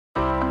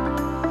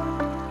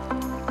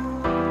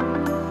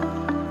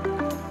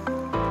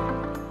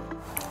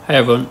Hi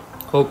everyone,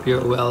 hope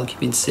you're well,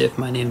 keeping safe.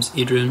 My name's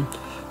Adrian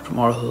from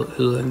Aura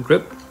Letterkenny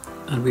Group,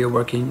 and we are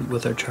working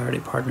with our charity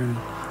partner,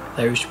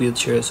 the Irish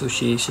Wheelchair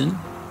Association,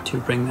 to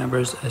bring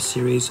members a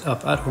series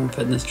of at-home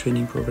fitness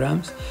training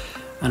programs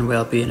and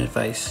well-being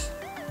advice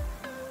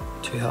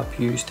to help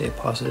you stay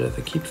positive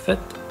and keep fit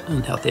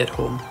and healthy at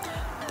home.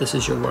 This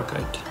is your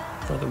workout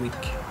for the week.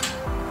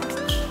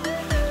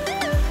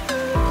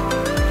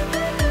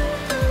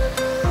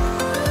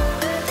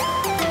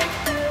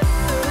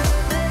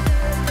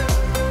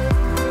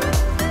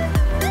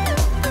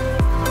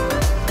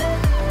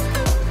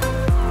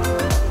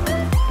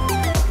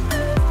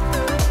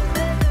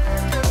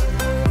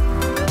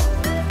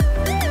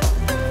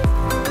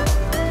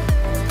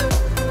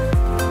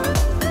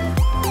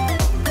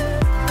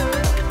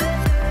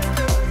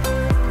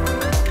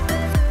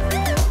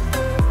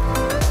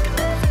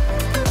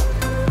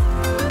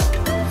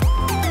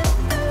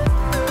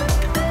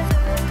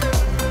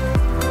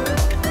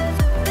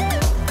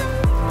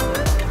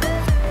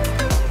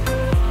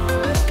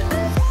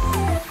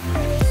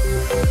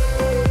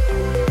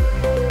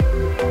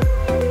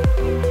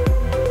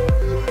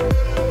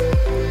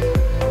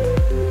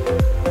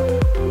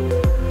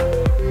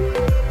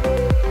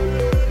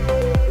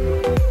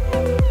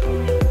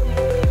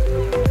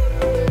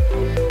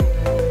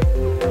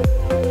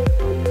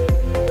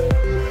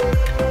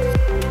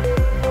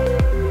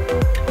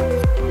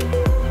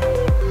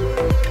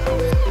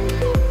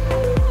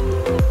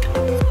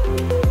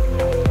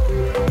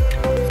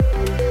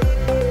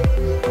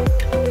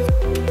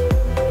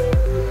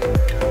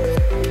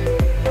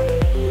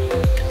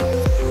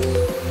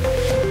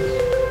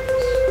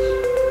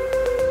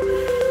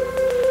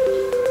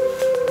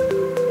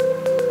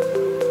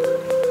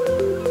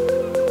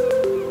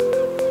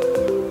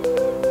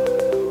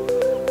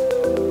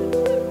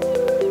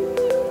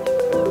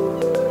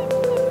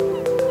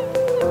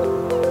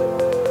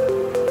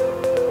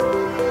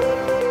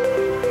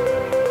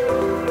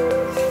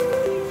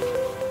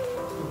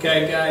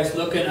 Okay guys,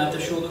 looking at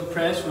the shoulder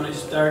press, when I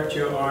start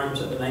your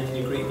arms at a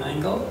 90-degree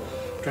angle,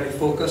 try to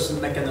focus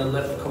on making the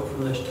lift come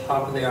from the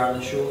top of the arm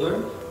and the shoulder,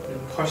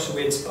 and push the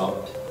weights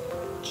up,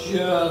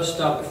 just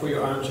stop before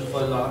your arms are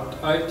fully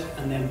locked out,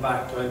 and then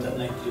back down that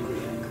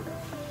 90-degree angle.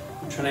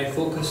 I'm trying to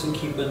focus on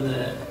keeping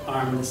the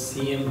arm in the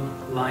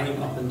same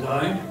line up and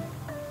down.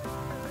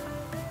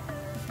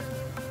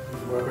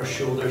 We work our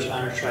shoulders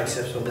and our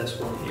triceps on this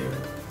one here.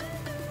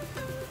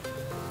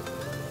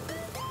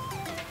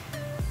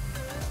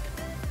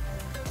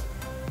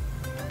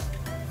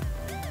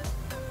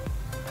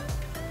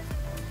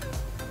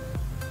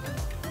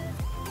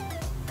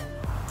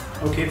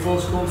 Okay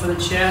folks, going for the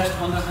chest,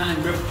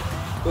 underhand grip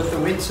with the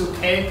weights,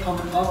 okay,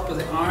 coming up with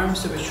the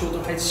arms to the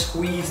shoulder height,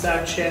 squeeze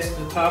that chest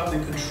to the top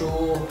and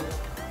control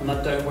on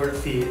that downward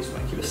phase. We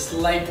want to keep a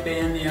slight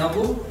bend in the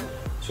elbow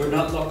so we're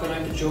not locking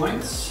out the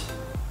joints.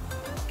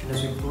 And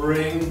as we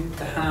bring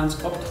the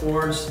hands up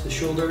towards the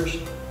shoulders,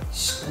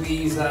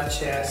 squeeze that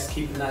chest,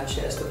 keeping that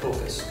chest to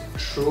focus.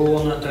 Control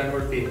on that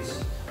downward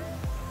phase.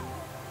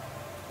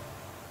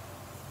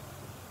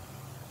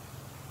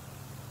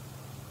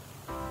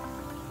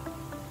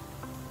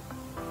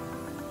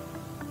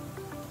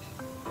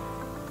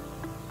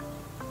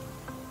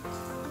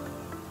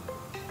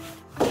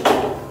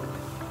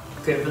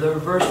 Okay, for the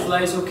reverse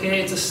flies,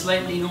 okay, it's a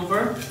slight lean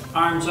over,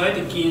 arms out,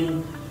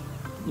 again,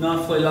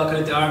 not fully locking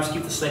out the arms,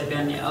 keep the slight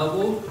bend in the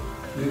elbow,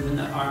 moving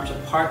the arms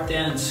apart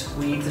then and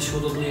squeeze the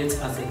shoulder blades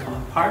as they come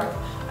apart,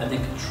 and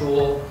then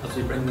control as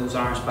we bring those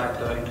arms back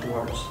down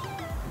towards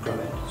the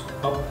ground.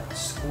 So up,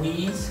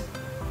 squeeze,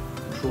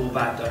 control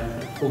back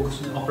down,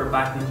 focus on the upper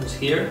back muscles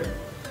here,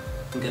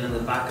 and get in the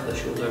back of the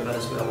shoulder a bit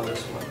as well with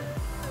this one.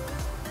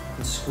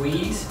 And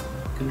squeeze,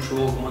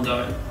 control going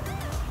down.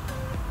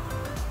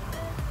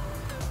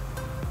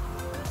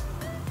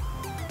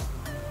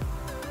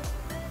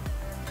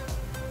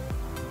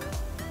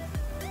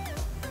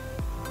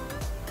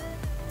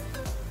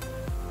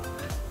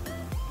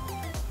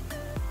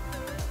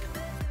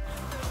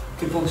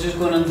 Okay folks, just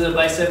going into the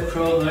bicep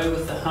curl now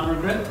with the hammer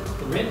grip,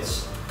 the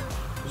weights.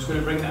 Just going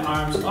to bring the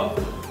arms up,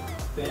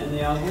 bend the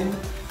elbow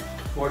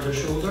towards the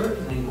shoulder,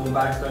 and then going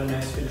back down,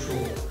 nice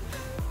control.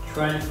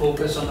 Try and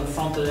focus on the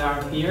front of the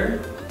arm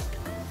here,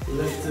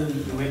 lifting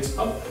the weights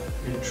up,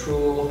 and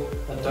control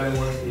that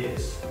downward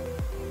phase.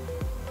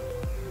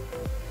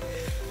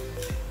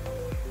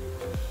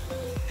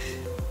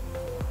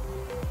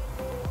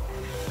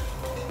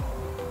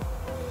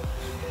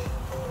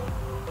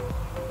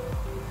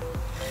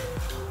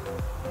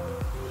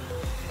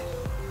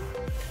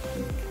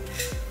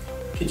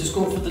 Okay, just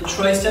go for the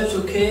triceps,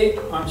 okay,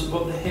 arms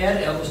above the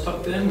head, elbows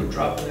tucked in, we're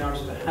dropping the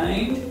arms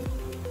behind.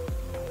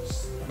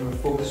 And we're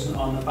focusing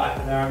on the back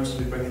of the arms as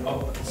we bring it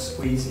up and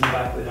squeezing the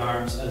back of the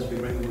arms as we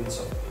bring the weights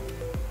up.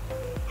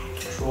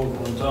 Control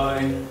going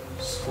down,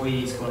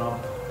 squeeze going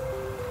up.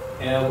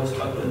 Elbows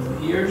tucked into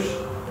the ears,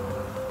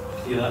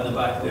 feel that in the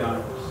back of the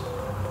arms.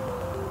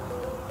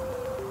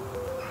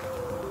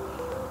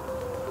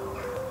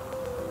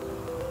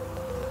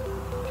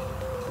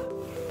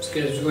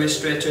 Good, we're going to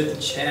stretch out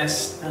the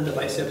chest and the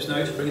biceps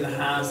now. So bring the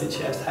hands to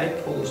chest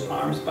height, pull those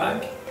arms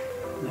back.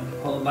 And then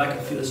pull them back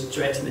and feel the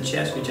stretch in the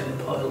chest. We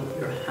gently pull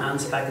your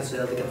hands back as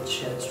well to get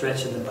the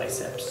stretch in the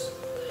biceps.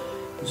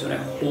 You're just going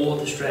to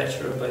hold the stretch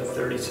for about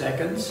 30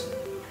 seconds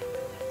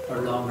or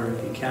longer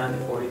if you can,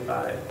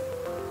 45.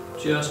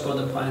 Just go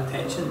to point of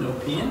tension, no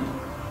pain.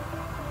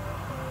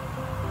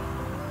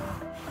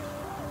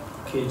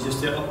 Okay,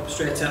 just to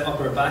stretch that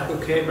upper back,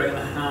 okay, bring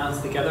the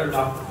hands together,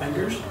 lock the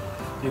fingers.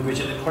 You're going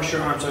to gently push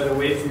your arms out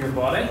away from your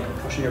body,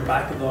 pushing your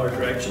back in the other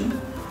direction.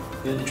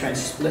 You're going to try and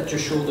split your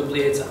shoulder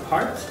blades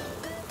apart.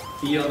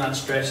 Feel that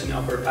stretch in the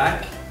upper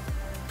back.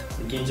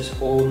 Again, just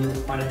hold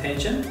the point of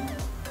tension.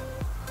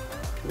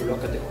 We'll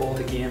look at the hold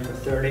again for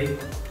 30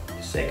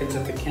 seconds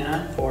if we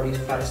can,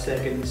 45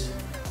 seconds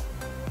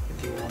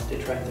if you want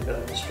to try and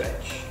develop the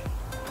stretch.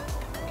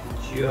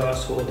 You can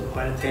just hold the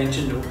point of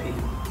tension, no pain.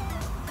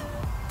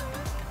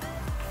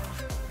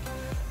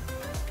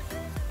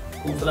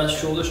 Going for that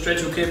shoulder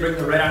stretch, okay, bring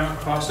the right arm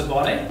across the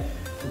body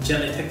and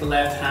gently take the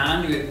left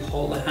hand, you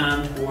pull the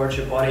hand towards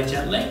your body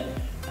gently,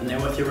 and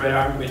then with your right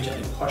arm you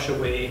gently push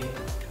away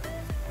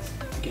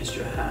against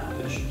your hand.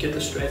 And you should get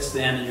the stretch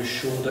then in your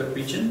shoulder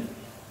region.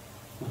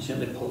 Once you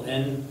gently pull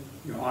in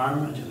your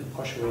arm and gently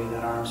push away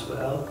that arm as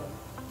well.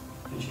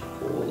 And you should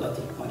hold at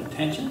the point of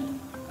tension.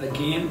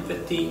 Again,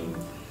 15,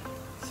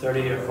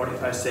 30 or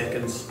 45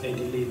 seconds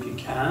ideally if you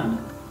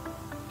can,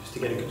 just to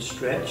get a good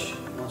stretch.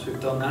 Once we've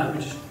done that,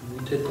 we just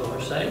rotate the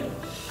other side.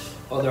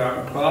 Other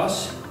arm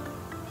across,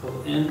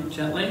 pull in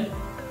gently,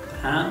 the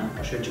hand,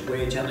 push out your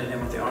way gently in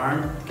with the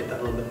arm to get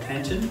that little bit of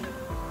tension.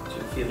 So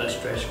you feel that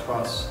stretch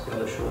across the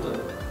other shoulder.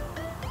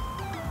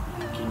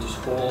 And you can just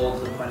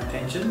hold the point of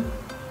tension,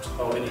 that's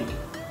all we need.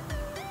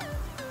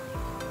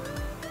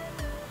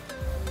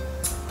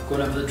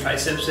 Going on for the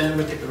triceps then,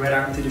 we'll take the right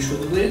arm to the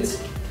shoulder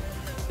blades,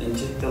 then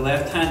take the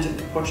left hand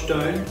gently push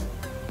down,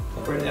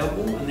 upright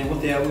elbow, and then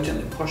with the elbow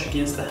gently push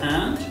against the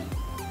hand.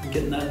 And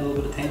getting that little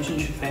bit of tension,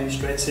 you should find the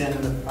stretch then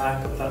in the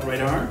back of that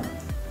right arm,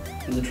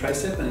 in the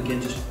tricep, and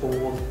again just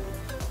hold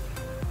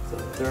the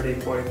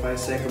 30-45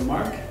 second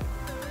mark.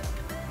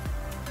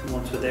 And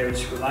once we're there, we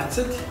just relax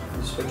it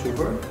and switch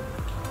over.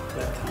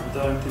 Left hand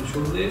down to the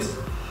shoulder blades,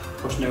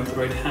 pushing out with the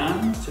right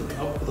hand, gently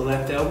up with the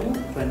left elbow,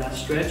 find that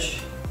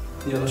stretch.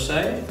 The other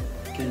side,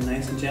 again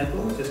nice and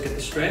gentle, just get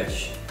the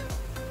stretch.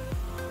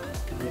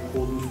 And then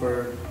holding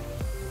for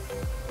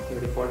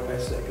 30-45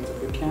 seconds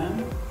if we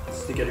can,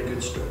 just to get a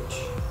good stretch.